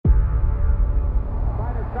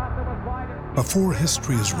Before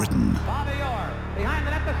history is written,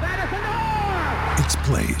 it's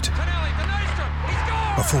played.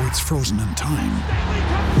 Before it's frozen in time,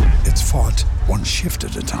 it's fought one shift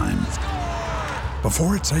at a time.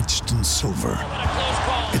 Before it's etched in silver,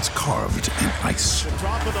 it's carved in ice.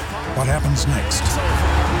 What happens next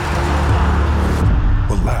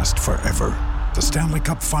will last forever. The Stanley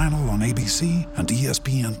Cup Final on ABC and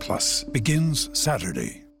ESPN Plus begins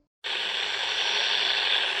Saturday.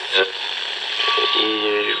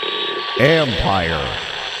 Empire.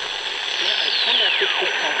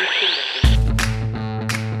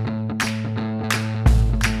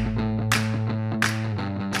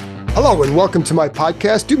 Hello and welcome to my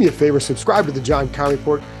podcast. Do me a favor, subscribe to the John Conn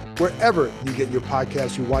Report wherever you get your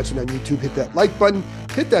podcast. You're watching on YouTube, hit that like button,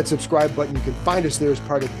 hit that subscribe button. You can find us there as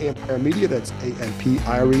part of Empire Media. That's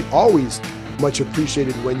AMPIRE. Always much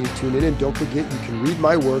appreciated when you tune in. And don't forget, you can read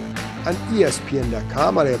my work on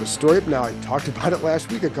ESPN.com. I have a story up now. I talked about it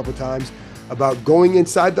last week a couple times about going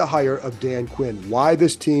inside the hire of Dan Quinn, why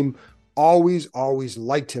this team always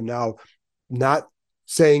liked him. Now, not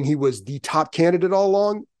saying he was the top candidate all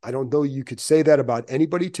along. I don't know you could say that about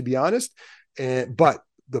anybody, to be honest. But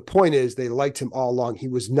the point is they liked him all along. He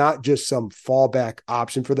was not just some fallback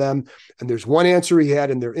option for them. And there's one answer he had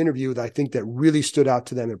in their interview that I think that really stood out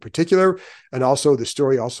to them in particular. And also the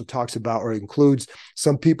story also talks about or includes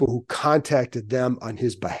some people who contacted them on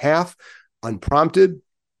his behalf, unprompted.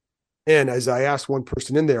 And as I asked one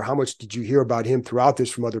person in there, how much did you hear about him throughout this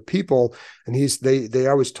from other people? And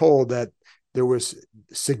I was told that there was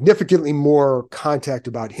significantly more contact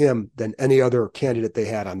about him than any other candidate they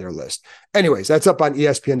had on their list. Anyways, that's up on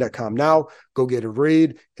ESPN.com now. Go get a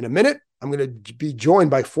read. In a minute, I'm going to be joined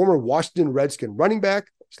by former Washington Redskin running back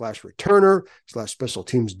 / returner / special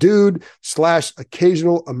teams dude /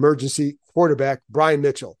 occasional emergency quarterback, Brian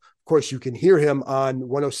Mitchell. Of course, you can hear him on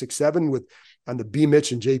 106.7 on the B.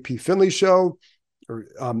 Mitch and JP Finley show.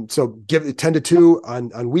 So give it 10 to 2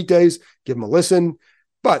 on weekdays. Give him a listen.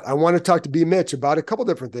 But I want to talk to B. Mitch about a couple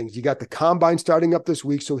different things. You got the Combine starting up this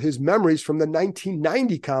week, so his memories from the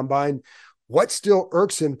 1990 Combine, what still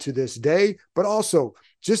irks him to this day, but also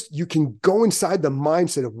just you can go inside the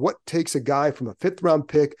mindset of what takes a guy from a fifth-round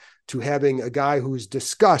pick to having a guy who's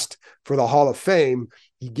discussed for the Hall of Fame.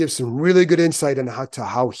 He gives some really good insight on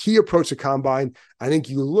how he approached the Combine. I think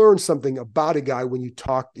you learn something about a guy when you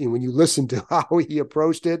talk and when you listen to how he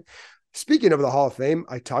approached it. Speaking of the Hall of Fame,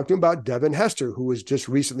 I talked to him about Devin Hester, who was just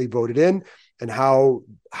recently voted in, and how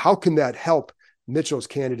can that help Mitchell's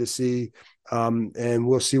candidacy, and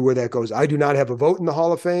we'll see where that goes. I do not have a vote in the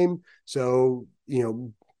Hall of Fame, so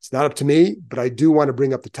it's not up to me, but I do want to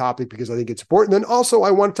bring up the topic because I think it's important. And also,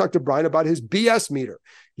 I want to talk to Brian about his BS meter.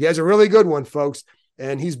 He has a really good one, folks.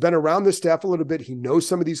 And he's been around the staff a little bit. He knows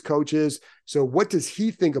some of these coaches. So what does he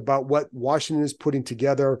think about what Washington is putting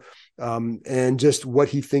together, and just what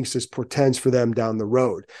he thinks this portends for them down the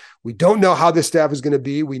road? We don't know how this staff is going to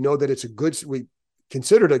be. We know that we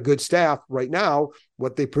considered a good staff right now.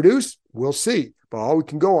 What they produce, we'll see. But all we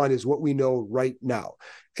can go on is what we know right now.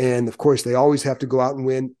 And of course, they always have to go out and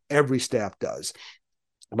win. Every staff does.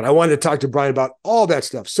 But I wanted to talk to Brian about all that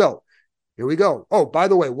stuff. So here we go. Oh, by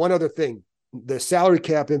the way, one other thing. The salary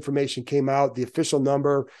cap information came out, the official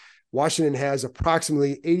number. Washington has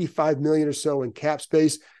approximately $85 million or so in cap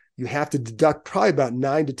space. You have to deduct probably about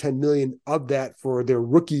 $9 to $10 million of that for their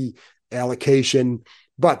rookie allocation,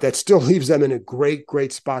 but that still leaves them in a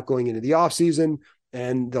great spot going into the offseason,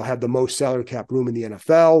 and they'll have the most salary cap room in the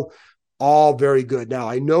NFL. All very good. Now,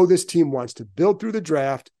 I know this team wants to build through the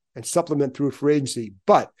draft and supplement through free agency,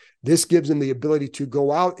 but this gives them the ability to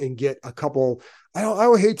go out and get a couple. I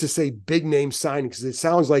would hate to say big name signing because it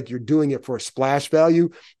sounds like you're doing it for a splash value.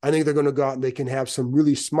 I think they're going to go out and they can have some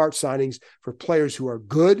really smart signings for players who are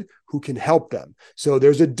good, who can help them. So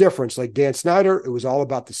there's a difference. Like Dan Snyder, it was all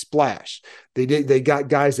about the splash. They got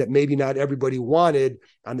guys that maybe not everybody wanted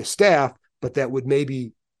on the staff, but that would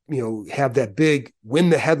maybe have that big win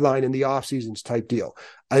the headline in the off seasons type deal.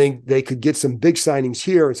 I think they could get some big signings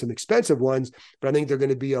here and some expensive ones, but I think they're going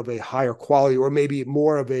to be of a higher quality or maybe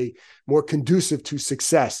more conducive to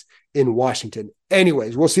success in Washington.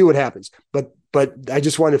 Anyways, we'll see what happens. But I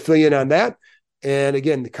just want to fill you in on that. And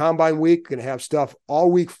again, the Combine week, going to have stuff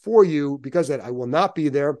all week for you because I will not be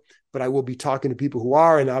there, but I will be talking to people who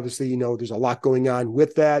are. And obviously, there's a lot going on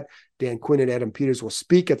with that. Dan Quinn and Adam Peters will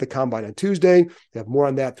speak at the Combine on Tuesday. They have more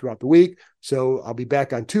on that throughout the week. So I'll be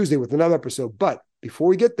back on Tuesday with another episode. But before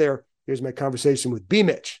we get there, here's my conversation with B.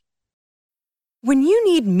 Mitch. When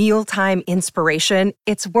you need mealtime inspiration,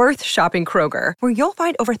 it's worth shopping Kroger, where you'll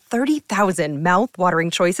find over 30,000 mouth-watering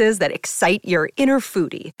choices that excite your inner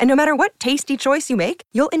foodie. And no matter what tasty choice you make,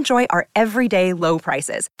 you'll enjoy our everyday low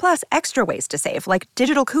prices, plus extra ways to save, like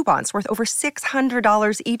digital coupons worth over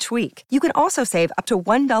 $600 each week. You can also save up to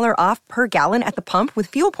 $1 off per gallon at the pump with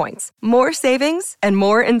fuel points. More savings and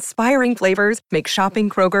more inspiring flavors make shopping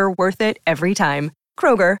Kroger worth it every time.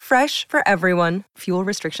 Kroger, fresh for everyone. Fuel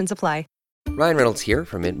restrictions apply. Ryan Reynolds here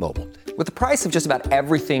from Mint Mobile. With the price of just about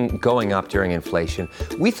everything going up during inflation,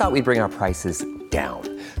 we thought we'd bring our prices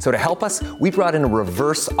down. So to help us, we brought in a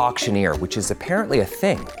reverse auctioneer, which is apparently a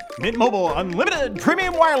thing. Mint Mobile Unlimited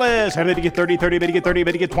Premium Wireless. How to get 30, 30, bit to get 30,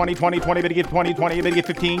 bit to get 20, 20, 20, bit to get 20, 20, bit to get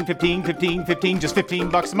 15, 15, 15, 15, just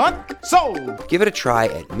 $15 a month? Sold! Give it a try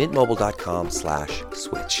at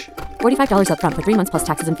mintmobile.com/switch. $45 up front for 3 months plus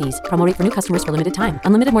taxes and fees. Promo rate for new customers for limited time.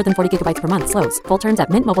 Unlimited more than 40 gigabytes per month. Slows full terms at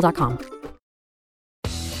mintmobile.com.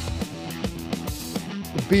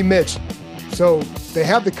 B. Mitch. So they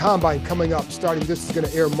have the combine coming up starting. This is going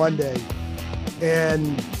to air Monday.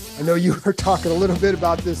 And I know you were talking a little bit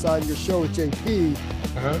about this on your show with JP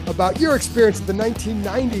about your experience at the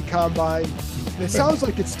 1990 combine. And it sounds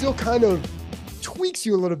like it still kind of tweaks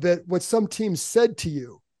you a little bit what some teams said to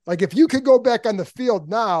you. Like if you could go back on the field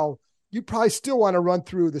now, you probably still want to run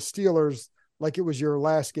through the Steelers like it was your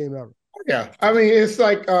last game ever. Yeah. I mean, it's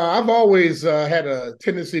like I've always had a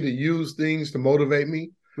tendency to use things to motivate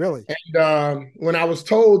me. Really? And when I was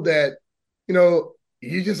told that,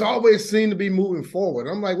 you just always seem to be moving forward,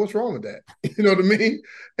 I'm like, what's wrong with that? You know what I mean?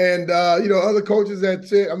 And, other coaches that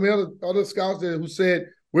said, other scouts who said,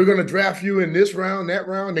 we're going to draft you in this round, that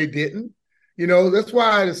round, they didn't. That's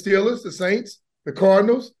why the Steelers, the Saints, the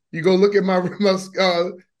Cardinals, you go look at my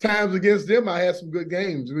times against them, I had some good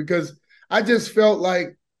games because I just felt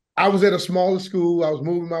like I was at a smaller school. I was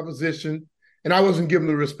moving my position, and I wasn't given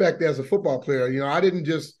the respect as a football player. I didn't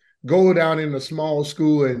just go down in a small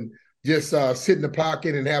school and just sit in the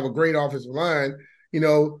pocket and have a great offensive line.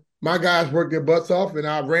 My guys worked their butts off, and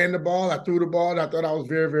I ran the ball. I threw the ball, and I thought I was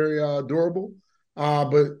very, very durable.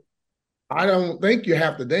 But I don't think you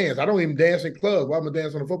have to dance. I don't even dance in clubs. Why am I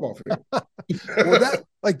dance on a football field? Well,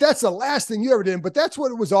 that's the last thing you ever did. But that's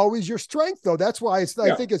what it was always your strength, though. That's why I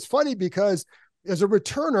think it's funny because as a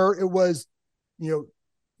returner, it was, you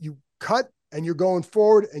cut and you're going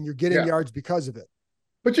forward and you're getting yards because of it.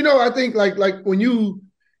 But, I think like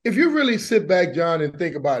if you really sit back, John, and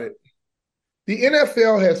think about it, the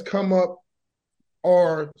NFL has come up,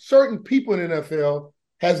 or certain people in the NFL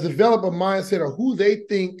has developed a mindset of who they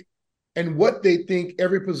think and what they think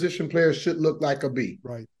every position player should look like or be.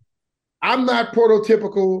 Right. I'm not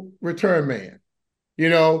prototypical return man.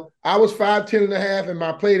 I was 5'10" and a half, and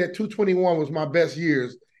my play at 221 was my best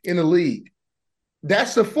years in the league.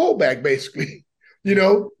 That's the fullback, basically.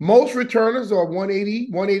 Most returners are 180,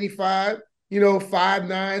 185,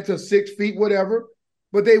 5'9" to 6 feet, whatever,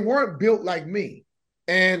 but they weren't built like me.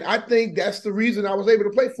 And I think that's the reason I was able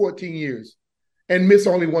to play 14 years and miss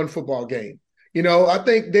only one football game. I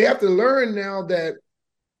think they have to learn now that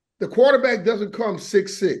the quarterback doesn't come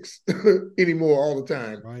 6'6" anymore all the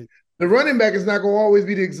time. Right. The running back is not going to always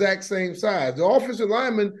be the exact same size. The offensive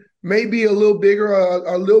lineman may be a little bigger, or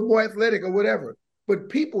a little more athletic or whatever. But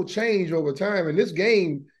people change over time, and this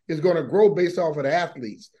game is going to grow based off of the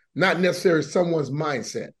athletes, not necessarily someone's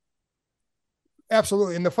mindset.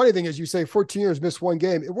 Absolutely. And the funny thing is you say 14 years, missed one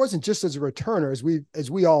game. It wasn't just as a returner, as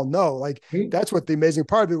we all know. That's what the amazing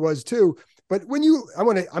part of it was too. But when I'm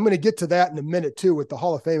going to get to that in a minute too, with the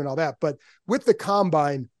Hall of Fame and all that. But with the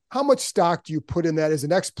combine, how much stock do you put in that as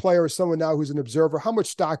an ex-player or someone now who's an observer? How much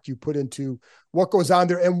stock do you put into what goes on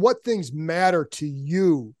there and what things matter to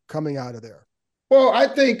you coming out of there? Well,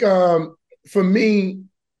 I think for me,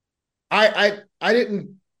 I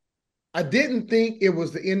didn't think it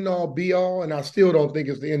was the end-all be-all, and I still don't think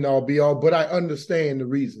it's the end-all be-all, but I understand the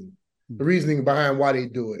reasoning behind why they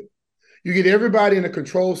do it. You get everybody in a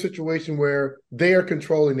control situation where they are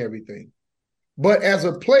controlling everything. But as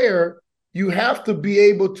a player, you have to be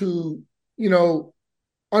able to,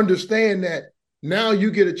 understand that now you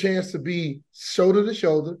get a chance to be shoulder to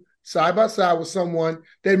shoulder, side by side with someone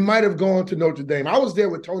that might have gone to Notre Dame. I was there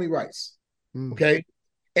with Tony Rice, okay?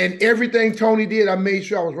 And everything Tony did, I made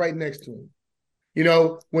sure I was right next to him.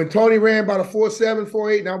 When Tony ran about a 4.7,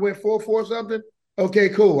 4.8, and I went 4.4 something, okay,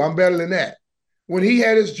 cool, I'm better than that. When he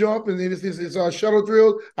had his jump and his shuttle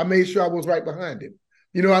drill, I made sure I was right behind him.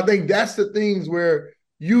 I think that's the things where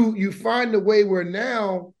you find a way where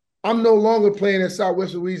now I'm no longer playing in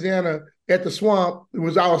Southwest Louisiana at the Swamp, it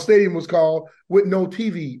was our stadium was called, with no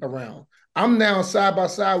TV around. I'm now side by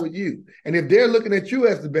side with you. And if they're looking at you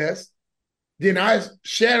as the best, then I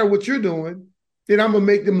shatter what you're doing, then I'm going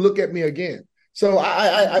to make them look at me again. So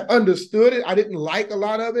I understood it. I didn't like a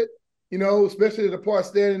lot of it, especially the part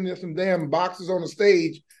standing in some damn boxes on the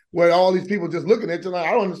stage where all these people just looking at you like,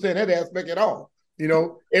 I don't understand that aspect at all.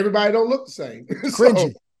 Everybody don't look the same.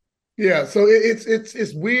 Cringy. So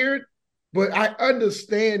it's weird, but I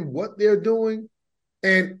understand what they're doing.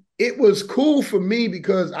 And it was cool for me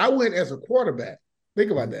because I went as a quarterback.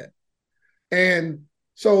 Think about that. And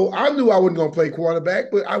so I knew I wasn't going to play quarterback,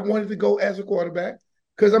 but I wanted to go as a quarterback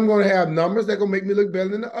because I'm going to have numbers that are going to make me look better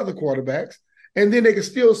than the other quarterbacks. And then they can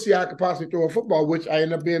still see I could possibly throw a football, which I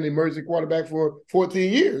ended up being the emergency quarterback for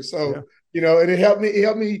 14 years. So, and it helped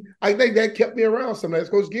me. I think that kept me around some. As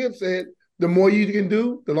Coach Gibbs said, the more you can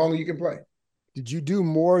do, the longer you can play. Did you do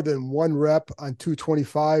more than one rep on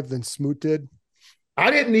 225 than Smoot did?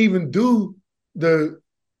 I didn't even do the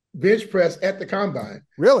bench press at the combine.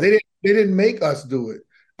 Really? They didn't make us do it.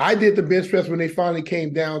 I did the bench press when they finally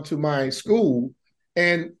came down to my school,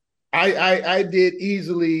 and I did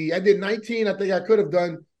easily. I did 19. I think I could have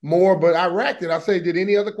done more, but I racked it. I say, did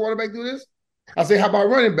any other quarterback do this? I say, how about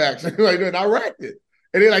running backs? And I racked it.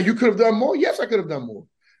 And they're like, you could have done more? Yes, I could have done more.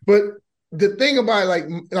 But the thing about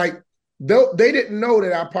they didn't know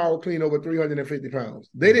that I power clean over 350 pounds.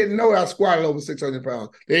 They didn't know I squatted over 600 pounds.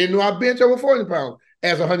 They didn't know I bench over 40 pounds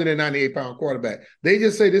as a 198-pound quarterback. They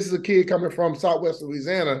just say this is a kid coming from Southwest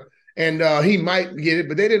Louisiana, and he might get it,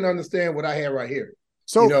 but they didn't understand what I had right here.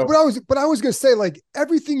 So, but I was going to say, like,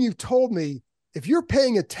 everything you've told me, if you're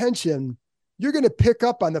paying attention, you're going to pick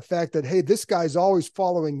up on the fact that, hey, this guy's always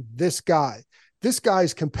following this guy. This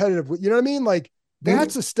guy's competitive. You know what I mean? Like,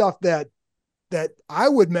 that's the stuff that I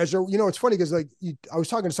would measure. It's funny because I was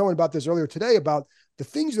talking to someone about this earlier today about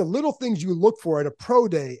the little things you look for at a pro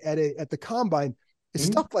day, at the combine, is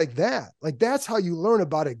stuff like that. Like, that's how you learn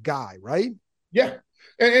about a guy, right? Yeah.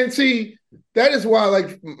 And see, that is why,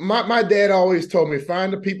 like, my dad always told me,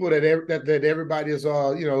 find the people that everybody is,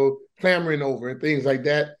 clamoring over and things like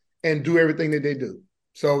that, and do everything that they do.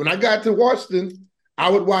 So when I got to Washington, I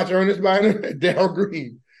would watch Ernest Biner and Darrell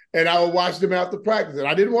Green, and I would watch them after practice. And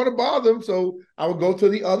I didn't want to bother them, so I would go to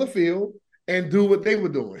the other field and do what they were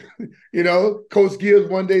doing. Coach Gibbs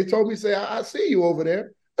one day told me, say, I see you over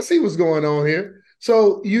there. I see what's going on here.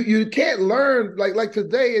 So you can't learn like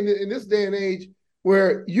today in this day and age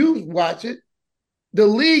where you watch it. The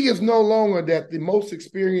league is no longer that the most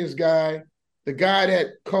experienced guy, the guy that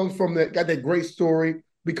comes from got that great story,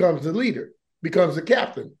 becomes the leader, becomes the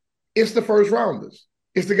captain. It's the first rounders.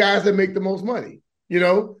 It's the guys that make the most money,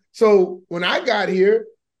 So when I got here,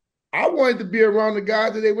 I wanted to be around the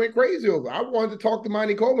guys that they went crazy over. I wanted to talk to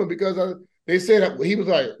Monty Coleman because they said he was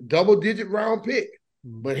like a double-digit round pick.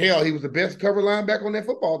 But hell, he was the best cover linebacker on that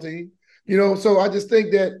football team. So I just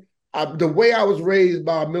think that the way I was raised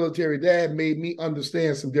by a military dad made me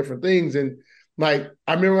understand some different things. And like,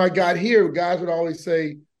 I remember when I got here, guys would always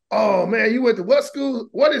say, oh man, you went to what school?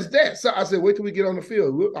 What is that? So I said, wait till we get on the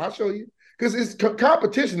field. I'll show you. Because it's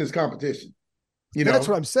competition is competition. That's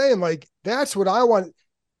what I'm saying. Like, that's what I want.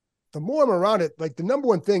 The more I'm around it, like, the number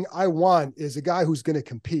one thing I want is a guy who's going to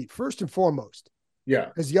compete first and foremost. Yeah.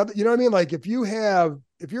 Because the other, you know what I mean? Like, if you're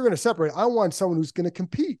going to separate, I want someone who's going to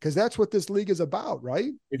compete, because that's what this league is about,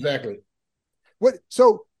 right? Exactly.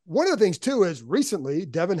 So one of the things too is recently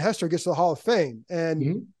Devin Hester gets to the Hall of Fame,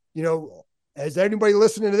 and as anybody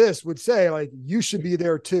listening to this would say, like, you should be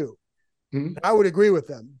there too. I would agree with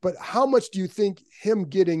them. But how much do you think him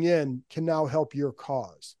getting in can now help your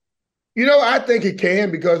cause? I think it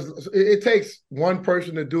can, because it takes one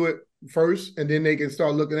person to do it first, and then they can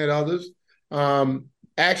start looking at others.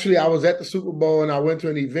 Actually, I was at the Super Bowl and I went to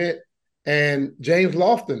an event, and James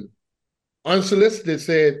Lofton, unsolicited,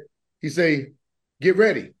 said, get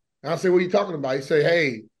ready. And I said, what are you talking about? He said,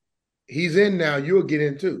 hey, he's in now. You'll get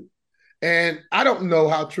in too. And I don't know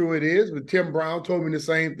how true it is, but Tim Brown told me the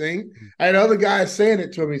same thing. I had other guys saying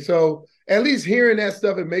it to me. So at least hearing that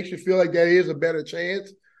stuff, it makes you feel like that is a better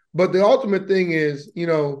chance. But the ultimate thing is,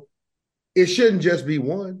 it shouldn't just be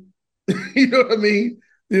one. You know what I mean?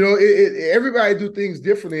 Everybody do things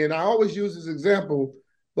differently. And I always use this example,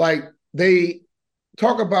 like, they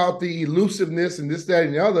talk about the elusiveness and this, that,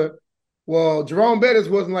 and the other. Well, Jerome Bettis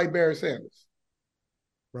wasn't like Barry Sanders.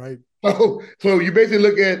 Right. So you basically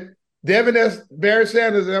look at Devin Barry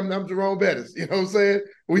Sanders, and I'm Jerome Bettis. You know what I'm saying?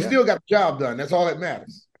 We still got the job done. That's all that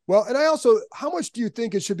matters. Well, and I also, how much do you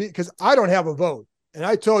think it should be? Because I don't have a vote. And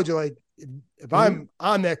I told you, like, if I'm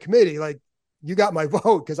on that committee, like, you got my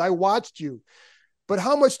vote because I watched you. But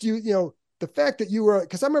how much do you, the fact that you were,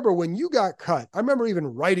 because I remember when you got cut, I remember even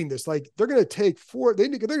writing this, like, they're going to take they're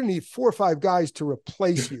going to need 4 or 5 guys to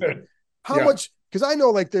replace you. How much because I know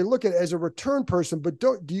like they look at it as a return person, but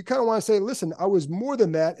do you kind of want to say, listen, I was more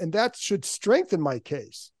than that, and that should strengthen my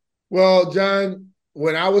case? Well, John,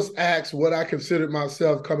 when I was asked what I considered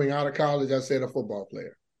myself coming out of college, I said a football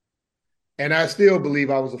player. And I still believe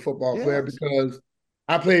I was a football player because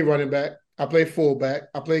I played running back. I played fullback.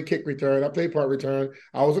 I played kick return. I played punt return.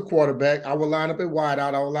 I was a quarterback. I would line up in wide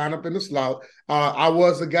out. I would line up in the slot. I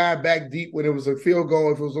was a guy back deep when it was a field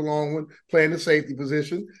goal, if it was a long one, playing the safety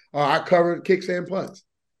position. I covered kicks and punts.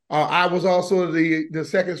 I was also the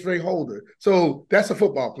second string holder. So that's a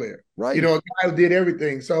football player. Right. You know, a guy who did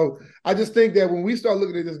everything. So I just think that when we start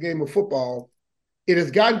looking at this game of football, it has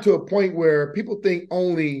gotten to a point where people think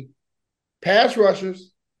only pass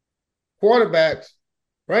rushers, quarterbacks,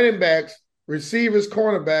 running backs, receivers,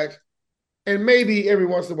 cornerbacks, and maybe every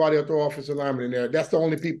once in a while they'll throw offensive linemen in there. That's the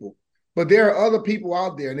only people. But there are other people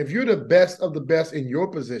out there. And if you're the best of the best in your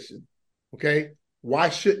position, okay, why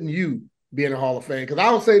shouldn't you be in the Hall of Fame? Because I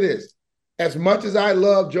will say this. As much as I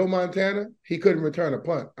love Joe Montana, he couldn't return a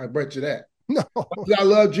punt. I bet you that. No. As I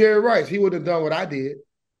love Jerry Rice, he wouldn't have done what I did.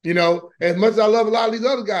 You know, as much as I love a lot of these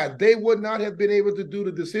other guys, they would not have been able to do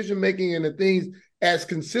the decision-making and the things as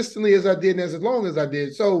consistently as I did and as long as I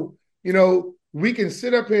did. So, you know, we can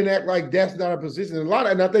sit up here and act like that's not a position. And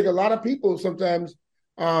I think a lot of people sometimes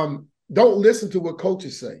don't listen to what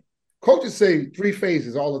coaches say. Coaches say 3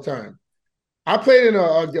 phases all the time. I played in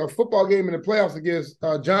a football game in the playoffs against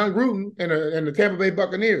John Gruden and the Tampa Bay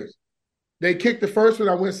Buccaneers. They kicked the first one,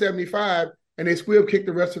 I went 75, and they squib kicked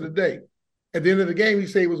the rest of the day. At the end of the game, he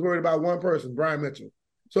said he was worried about one person, Brian Mitchell.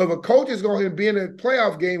 So if a coach is going to be in a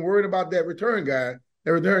playoff game worried about that return guy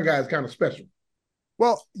is kind of special.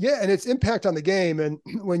 Well, yeah, and its impact on the game. And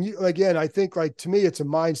when you, again, I think like to me, it's a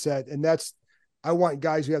mindset. And I want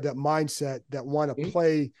guys who have that mindset that want to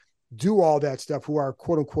play, do all that stuff, who are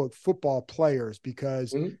quote unquote football players,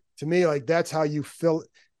 because to me, like that's how you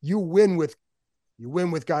win with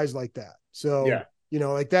guys like that. So, you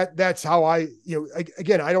know, like that's how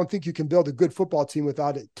again, I don't think you can build a good football team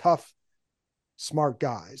without tough, smart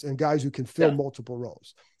guys and guys who can fill multiple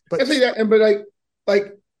roles. But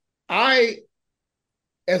I,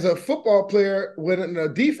 as a football player, when the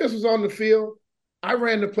defense was on the field, I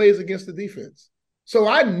ran the plays against the defense. So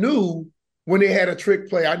I knew when they had a trick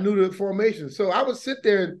play, I knew the formation. So I would sit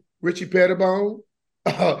there and Richie Pettibone,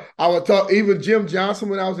 I would talk, even Jim Johnson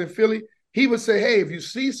when I was in Philly, he would say, hey, if you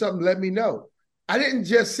see something, let me know. I didn't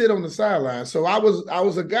just sit on the sideline. So I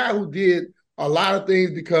was a guy who did a lot of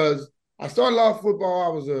things because I started off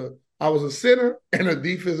football. I was a center and a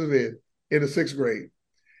defensive end in the 6th grade.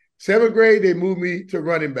 7th grade, they moved me to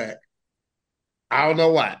running back. I don't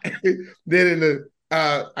know why. Then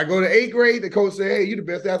I go to 8th grade, the coach said, hey, you're the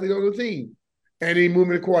best athlete on the team. And he moved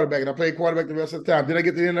me to quarterback, and I played quarterback the rest of the time. Then I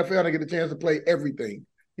get to the NFL, and I get the chance to play everything.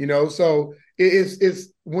 You know, so it's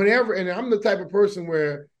whenever, and I'm the type of person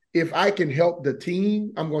where if I can help the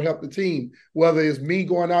team, I'm going to help the team, whether it's me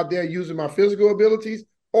going out there using my physical abilities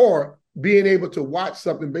or being able to watch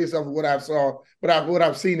something based off of what what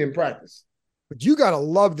I've seen in practice. But you got to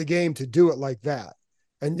love the game to do it like that.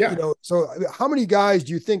 And, you know, so how many guys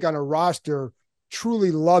do you think on a roster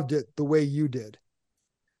truly loved it the way you did?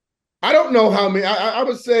 I don't know how many. I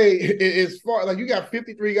would say it's far, like you got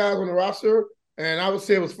 53 guys on the roster, and I would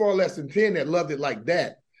say it was far less than 10 that loved it like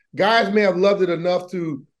that. Guys may have loved it enough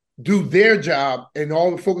to do their job and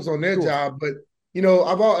all focus on their job. But, you know,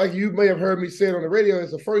 like you may have heard me say it on the radio,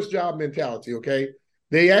 it's a first job mentality, okay?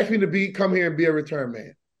 They asked me to come here and be a return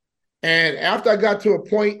man. And after I got to a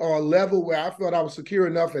point or a level where I felt I was secure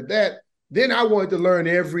enough at that, then I wanted to learn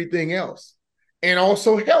everything else and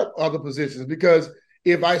also help other positions. Because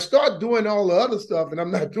if I start doing all the other stuff and I'm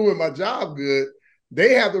not doing my job good,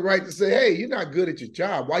 they have the right to say, hey, you're not good at your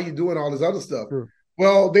job. Why are you doing all this other stuff? Sure.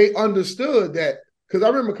 Well, they understood that, because I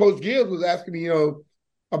remember Coach Gibbs was asking me, you know,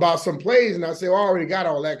 about some plays, and I said, well, I already got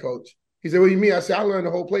all that, Coach. He said, what do you mean? I said, I learned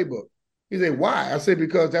the whole playbook. He said, why? I said,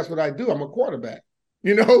 because that's what I do. I'm a quarterback.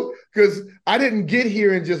 You know, because I didn't get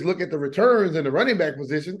here and just look at the returns and the running back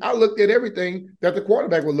position. I looked at everything that the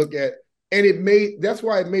quarterback would look at. And that's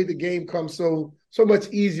why it made the game come so much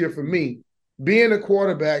easier for me, being a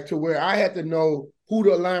quarterback, to where I had to know who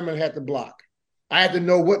the lineman had to block. I had to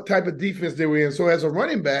know what type of defense they were in. So as a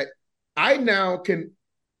running back, I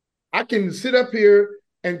can sit up here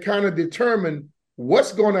and kind of determine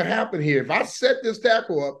what's going to happen here. If I set this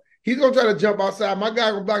tackle up, he's going to try to jump outside. My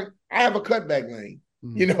guy will block. I have a cutback lane.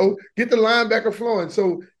 You know, get the linebacker flowing.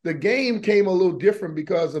 So the game came a little different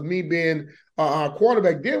because of me being a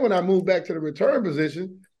quarterback. Then when I moved back to the return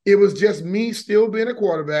position, it was just me still being a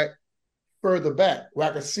quarterback further back, where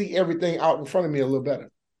I could see everything out in front of me a little better.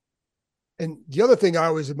 And the other thing I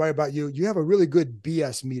always admire about you, you have a really good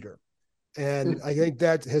BS meter. And I think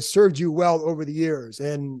that has served you well over the years.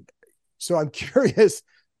 And so I'm curious,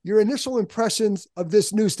 your initial impressions of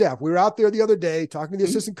this new staff. We were out there the other day talking to the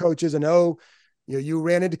assistant coaches. I know, you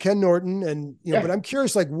ran into Ken Norton and, but I'm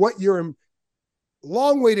curious, like what your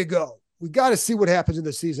long way to go. We got to see what happens in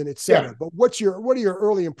the season, et cetera. But what are your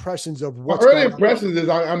early impressions of what's early impressions is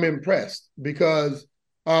I'm impressed because,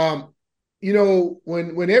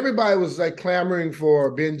 when everybody was like clamoring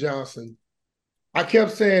for Ben Johnson, I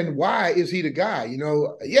kept saying, why is he the guy?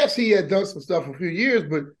 Yes, he had done some stuff for a few years,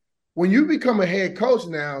 but when you become a head coach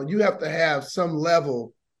now, you have to have some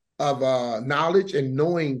level of knowledge and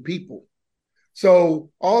knowing people. So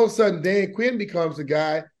all of a sudden, Dan Quinn becomes the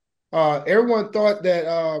guy. Everyone thought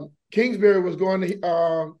that Kingsbury was going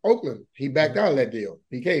to Oakland. He backed out of that deal.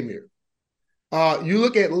 He came here. You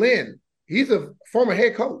look at Lynn. He's a former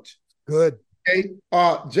head coach. Good. Okay.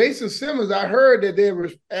 Jason Simmons, I heard that they were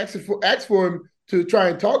asked for him to try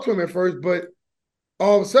and talk to him at first, but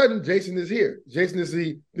all of a sudden, Jason is here. Jason is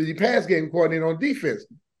the pass game coordinator on defense.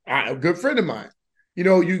 A good friend of mine.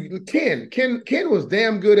 Ken was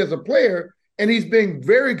damn good as a player, and he's been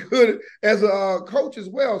very good as a coach as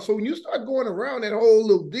well. So when you start going around that whole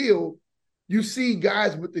little deal, you see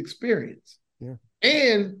guys with experience. Yeah.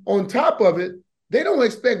 And on top of it, they don't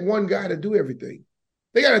expect one guy to do everything.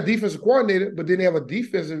 They got a defensive coordinator, but then they have a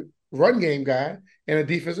defensive run game guy and a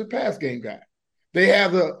defensive pass game guy. They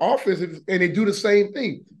have the offensive, and they do the same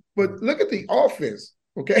thing. But look at the offense,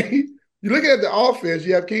 okay? You look at the offense,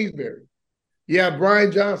 you have Kingsbury, you have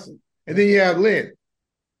Brian Johnson, and then you have Lynn.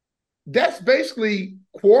 That's basically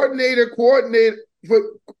coordinator, two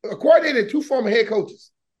former head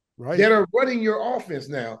coaches that are running your offense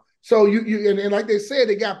now. So and like they said,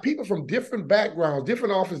 they got people from different backgrounds,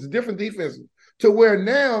 different offenses, different defenses, to where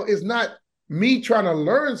now it's not me trying to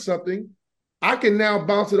learn something. I can now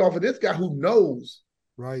bounce it off of this guy who knows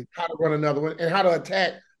how to run another one and how to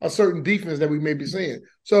attack a certain defense that we may be seeing.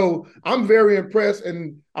 So I'm very impressed.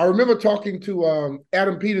 And I remember talking to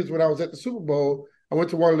Adam Peters when I was at the Super Bowl. I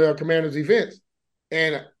went to one of their Commanders events.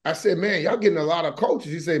 And I said, man, y'all getting a lot of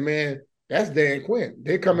coaches. He said, man, that's Dan Quinn.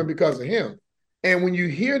 They're coming because of him. And when you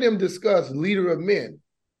hear them discuss leader of men,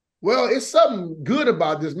 well, it's something good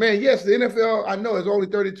about this, man. Yes, the NFL, I know, has only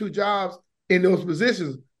 32 jobs in those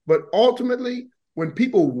positions. But ultimately, when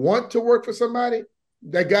people want to work for somebody,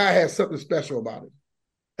 that guy has something special about it.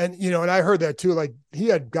 And, and I heard that too. Like he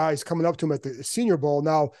had guys coming up to him at the Senior Bowl.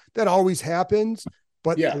 Now that always happens,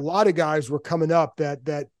 but a lot of guys were coming up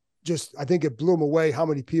that just, I think it blew him away how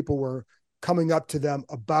many people were coming up to them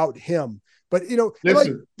about him. But, listen,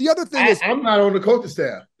 like the other thing is I'm not on the coaching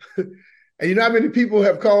staff. And how many people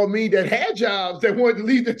have called me that had jobs that wanted to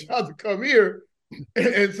leave their jobs to come here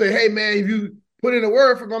and say, hey, man, if you put in a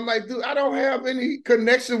word for them, I'm like, dude, I don't have any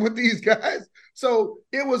connection with these guys. So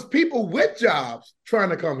it was people with jobs trying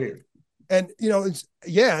to come here. And,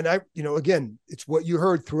 and I, again, it's what you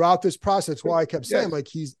heard throughout this process. Why I kept saying like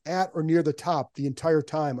he's at or near the top the entire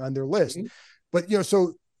time on their list. Mm-hmm. But,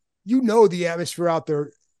 so the atmosphere out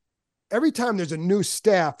there. Every time there's a new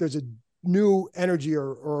staff, there's a new energy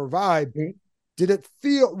or vibe. Mm-hmm. Did it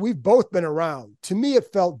feel, we've both been around. To me,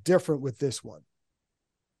 it felt different with this one.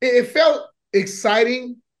 It felt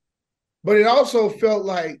exciting, but it also felt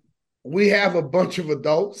like we have a bunch of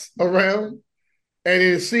adults around. And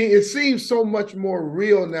it seems so much more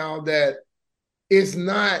real now that it's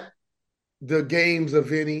not the games of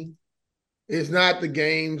Vinny. It's not the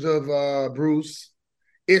games of Bruce.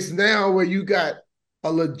 It's now where you got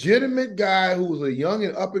a legitimate guy who's a young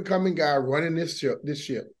and up-and-coming guy running this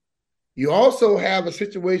ship. You also have a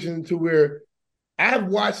situation to where I've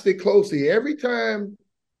watched it closely. Every time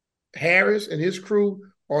Harris and his crew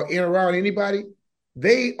are in around anybody,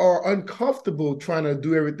 they are uncomfortable trying to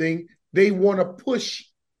do everything. They want to push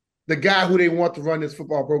the guy who they want to run this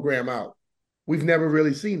football program out. We've never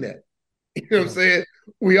really seen that. You know what I'm saying?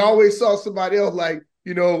 We always saw somebody else like,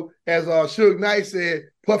 as Suge Knight said,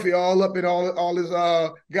 Puffy all up in all his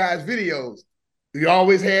guys' videos. You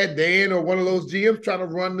always had Dan or one of those GMs trying to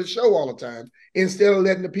run the show all the time instead of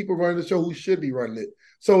letting the people run the show who should be running it.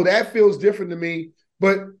 So that feels different to me.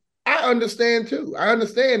 But I understand too. I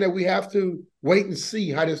understand that we have to wait and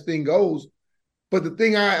see how this thing goes. But the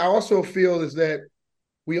thing I also feel is that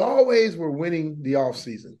we always were winning the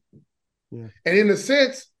offseason. Yeah. And in a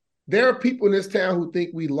sense, there are people in this town who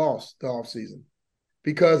think we lost the offseason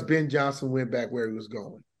because Ben Johnson went back where he was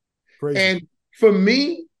going. Crazy. And for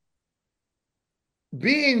me,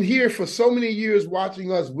 being here for so many years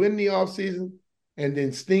watching us win the offseason and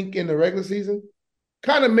then stink in the regular season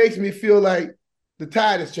kind of makes me feel like the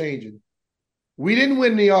tide is changing. We didn't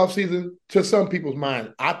win the offseason to some people's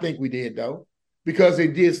mind. I think we did, though, because they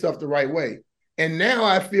did stuff the right way. And now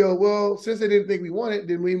I feel, well, since they didn't think we won it,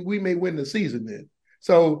 then we may win the season then.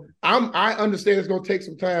 So I understand it's going to take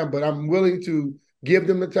some time, but I'm willing to give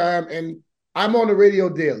them the time. And I'm on the radio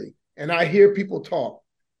daily, and I hear people talk.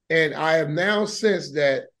 And I have now sensed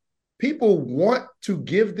that people want to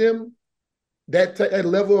give them that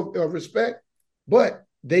level of respect, but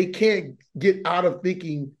they can't get out of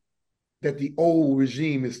thinking that the old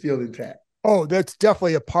regime is still intact. Oh, that's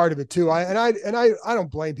definitely a part of it too. I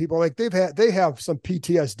don't blame people. Like they have some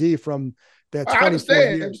PTSD from that 24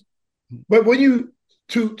 years. But when you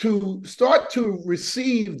to start to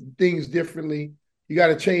receive things differently, you got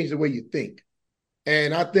to change the way you think.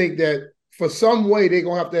 And I think that for some way they're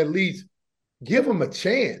gonna have to at least give them a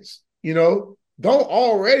chance. Don't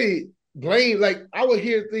already blame. Like I would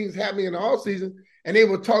hear things happening in the off season, and they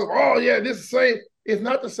would talk, oh yeah, this is the same. It's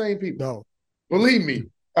not the same people. No. Believe me.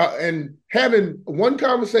 And having one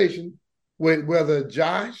conversation with whether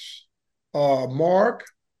Josh or Mark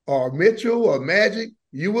or Mitchell or Magic,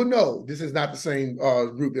 you will know this is not the same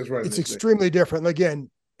group that's running. It's extremely different.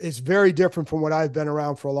 Again, it's very different from what I've been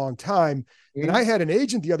around for a long time. Mm-hmm. And I had an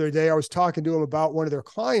agent the other day. I was talking to him about one of their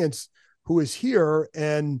clients who is here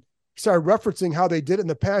and started referencing how they did it in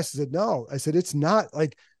the past. I said, no. I said, it's not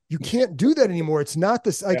like, you can't do that anymore. It's not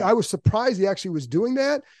this. Like, I was surprised he actually was doing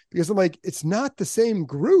that because I'm like, it's not the same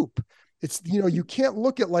group. It's, you can't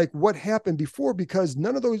look at like what happened before because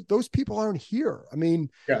none of those people aren't here. I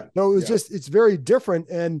mean, it was just, it's very different.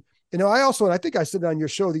 And, I think I said on your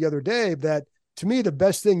show the other day that to me, the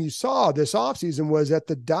best thing you saw this offseason was at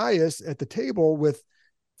the dais at the table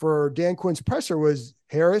for Dan Quinn's presser was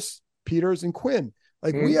Harris, Peters, and Quinn.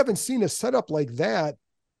 Like we haven't seen a setup like that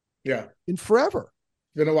in forever.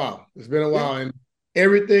 It's been a while. And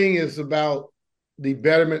everything is about the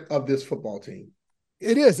betterment of this football team.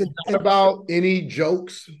 It is. It's not about any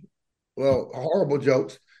jokes, horrible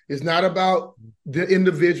jokes. It's not about the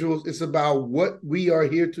individuals. It's about what we are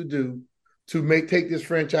here to do to take this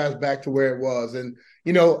franchise back to where it was. And,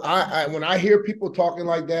 I when I hear people talking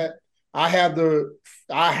like that, I have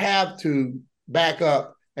to back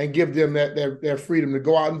up and give them their freedom to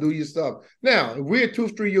go out and do your stuff. Now, if we're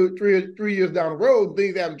 3 years down the road and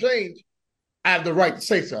things haven't changed, I have the right to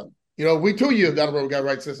say something. We 2 years down the road, we got the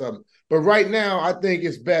right to say something. But right now, I think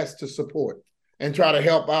it's best to support and try to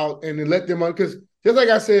help out and let them on. Because just like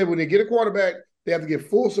I said, when they get a quarterback, they have to get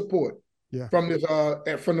full support from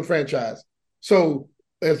the franchise. So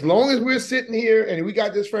as long as we're sitting here and we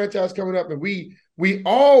got this franchise coming up, and we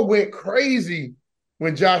all went crazy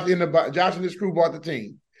when Josh and his crew bought the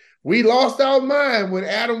team. We lost our mind when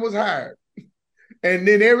Adam was hired. And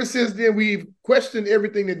then ever since then, we've questioned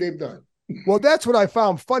everything that they've done. Well, that's what I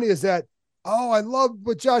found funny is that, I love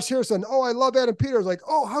what Josh Harrison. I love Adam Peters. Like,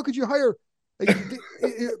 how could you hire?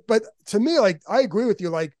 But to me, like, I agree with you.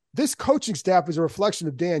 Like, this coaching staff is a reflection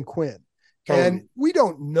of Dan Quinn. Totally. And we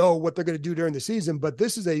don't know what they're going to do during the season, but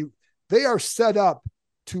they are set up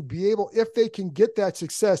to be able, if they can get that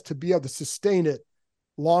success, to be able to sustain it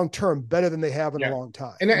long-term better than they have in a long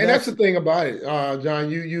time. And that's the thing about it, John.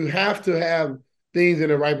 You have to have things in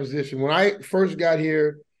the right position. When I first got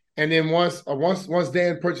here, and then once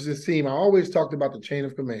Dan purchased his team, I always talked about the chain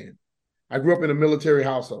of command. I grew up in a military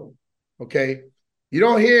household, okay? You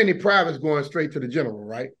don't hear any privates going straight to the general,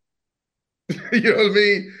 right? You know what I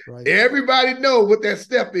mean? Right. Everybody know what that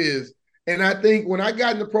step is. And I think when I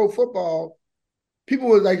got into pro football, people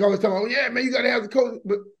were like always talking about, yeah, man, you got to have the coach.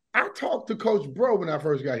 But I talked to Coach Bro when I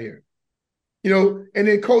first got here, and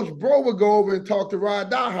then Coach Bro would go over and talk to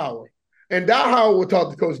Rod Dowhauer, and Dowhauer would talk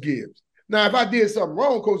to Coach Gibbs. Now, if I did something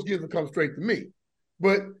wrong, Coach Gibbs would come straight to me.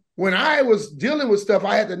 But when I was dealing with stuff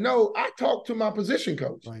I had to know, I talked to my position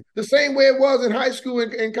coach. Right. The same way it was in high school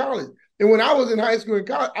and college. And when I was in high school and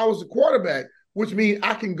college, I was the quarterback, which means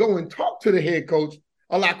I can go and talk to the head coach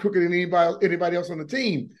a lot quicker than anybody else on the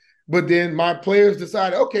team. But then my players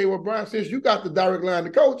decided, okay, well, Brian, since you got the direct line to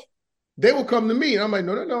coach, they will come to me. And I'm like,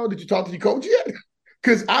 no. Did you talk to your coach yet?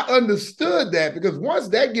 Because I understood that, because once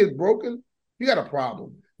that gets broken, you got a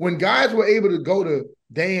problem. When guys were able to go to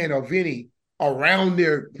Dan or Vinny around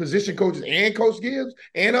their position coaches and Coach Gibbs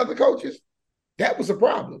and other coaches, that was a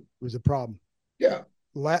problem. It was a problem. Yeah.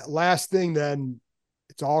 Last thing then,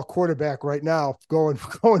 it's all quarterback right now, going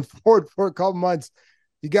forward for a couple months.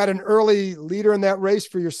 You got an early leader in that race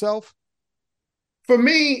for yourself? For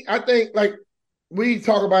me, I think, like we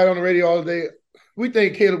talk about it on the radio all day, we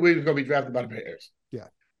think Caleb Williams is going to be drafted by the Bears. Yeah.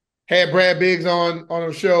 Had Brad Biggs on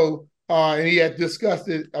a show, and he had discussed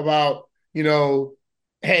it about,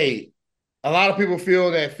 hey, a lot of people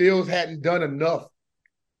feel that Fields hadn't done enough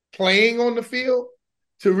playing on the field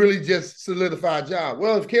to really just solidify a job.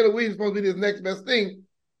 Well, if Caleb Williams is supposed to be his next best thing,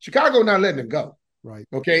 Chicago not letting him go. Right.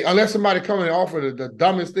 Okay. Unless somebody come and offer the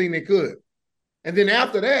dumbest thing they could. And then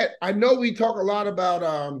after that, I know we talk a lot about,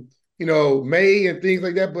 May and things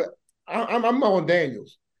like that, but I'm on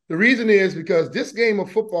Daniels. The reason is because this game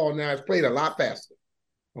of football now is played a lot faster.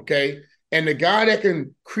 Okay. And the guy that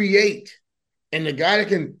can create and the guy that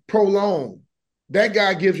can prolong, that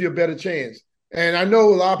guy gives you a better chance. And I know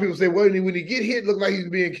a lot of people say, well, when he get hit, look like he's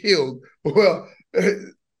being killed. Well,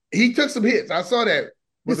 he took some hits. I saw that.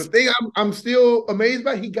 But the thing I'm still amazed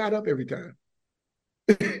by, he got up every time.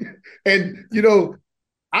 And,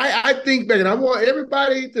 I think back, and I want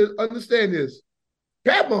everybody to understand this.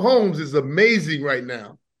 Pat Mahomes is amazing right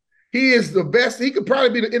now. He is the best. He could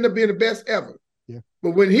probably end up being the best ever. Yeah.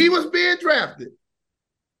 But when he was being drafted,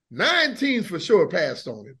 9 teams for sure passed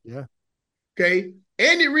on him. Yeah. Okay.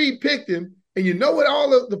 Andy Reid picked him. And you know what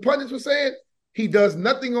all of the pundits were saying? He does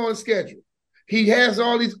nothing on schedule. He has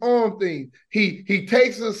all these arm things. He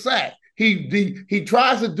takes a sack. He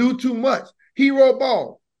tries to do too much. Hero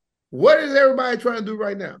ball. What is everybody trying to do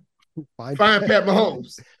right now? Find Pat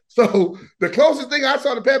Mahomes. So the closest thing I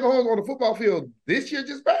saw to Pat Mahomes on the football field this year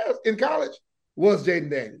just passed in college was Jayden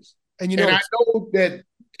Daniels. And I know that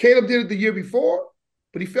Caleb did it the year before,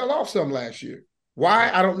 but he fell off some last year.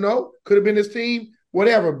 Why? I don't know. Could have been his team,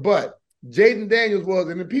 whatever. But Jayden Daniels was,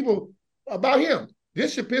 and the people about him,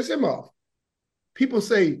 this should piss him off. People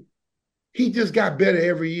say he just got better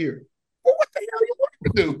every year. Well, what the hell you want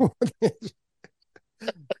to do?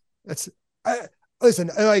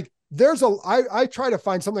 I try to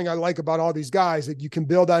find something I like about all these guys that you can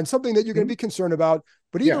build on, something that you're going to be concerned about.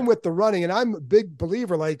 But even with the running, and I'm a big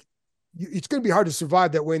believer, it's going to be hard to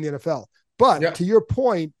survive that way in the NFL. But to your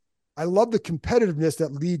point, I love the competitiveness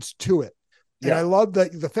that leads to it. And I love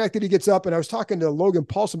the fact that he gets up, and I was talking to Logan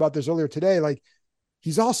Paulson about this earlier today.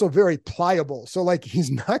 He's also very pliable. So he's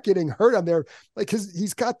not getting hurt on there.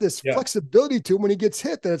 He's got this flexibility to him when he gets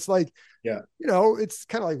hit that it's it's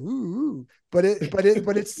kind of like, ooh, but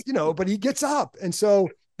he gets up. And so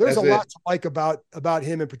there's a lot to like about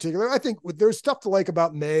him in particular. I think there's stuff to like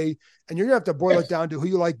about May, and you're gonna have to boil it down to who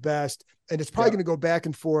you like best. And it's probably going to go back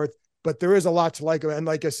and forth, but there is a lot to like. And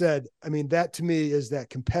like I said, I mean, that to me is that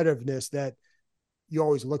competitiveness that you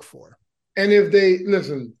always look for. And if they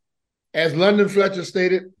listen, as London Fletcher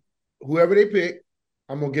stated, whoever they pick,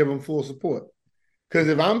 I'm going to give them full support. Because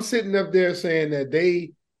if I'm sitting up there saying that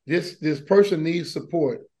this person needs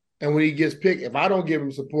support, and when he gets picked, if I don't give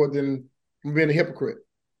him support, then I'm being a hypocrite.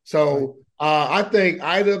 So I think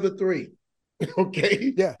either of the three,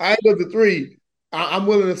 okay? Yeah. Either of the three, I'm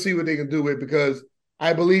willing to see what they can do with, because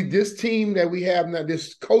I believe this team that we have now,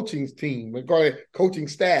 this coaching team, we call it coaching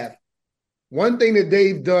staff, one thing that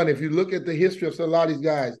they've done, if you look at the history of a lot of these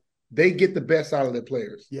guys, they get the best out of their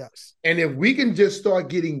players. Yes. And if we can just start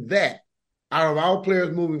getting that out of our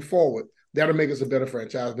players moving forward, that'll make us a better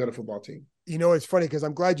franchise, better football team. It's funny because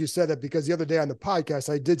I'm glad you said that, because the other day on the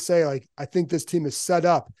podcast, I did say, I think this team is set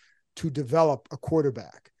up to develop a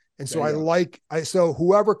quarterback. And so so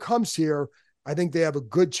whoever comes here, I think they have a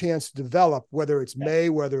good chance to develop, whether it's May,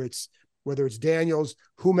 whether it's Daniels,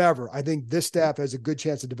 whomever. I think this staff has a good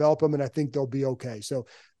chance to develop them, and I think they'll be okay. So,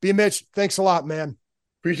 B. Mitch, thanks a lot, man.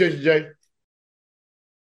 Appreciate you, Jay.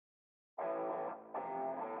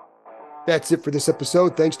 That's it for this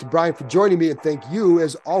episode. Thanks to Brian for joining me, and thank you,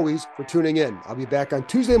 as always, for tuning in. I'll be back on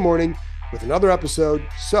Tuesday morning with another episode,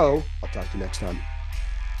 so I'll talk to you next time.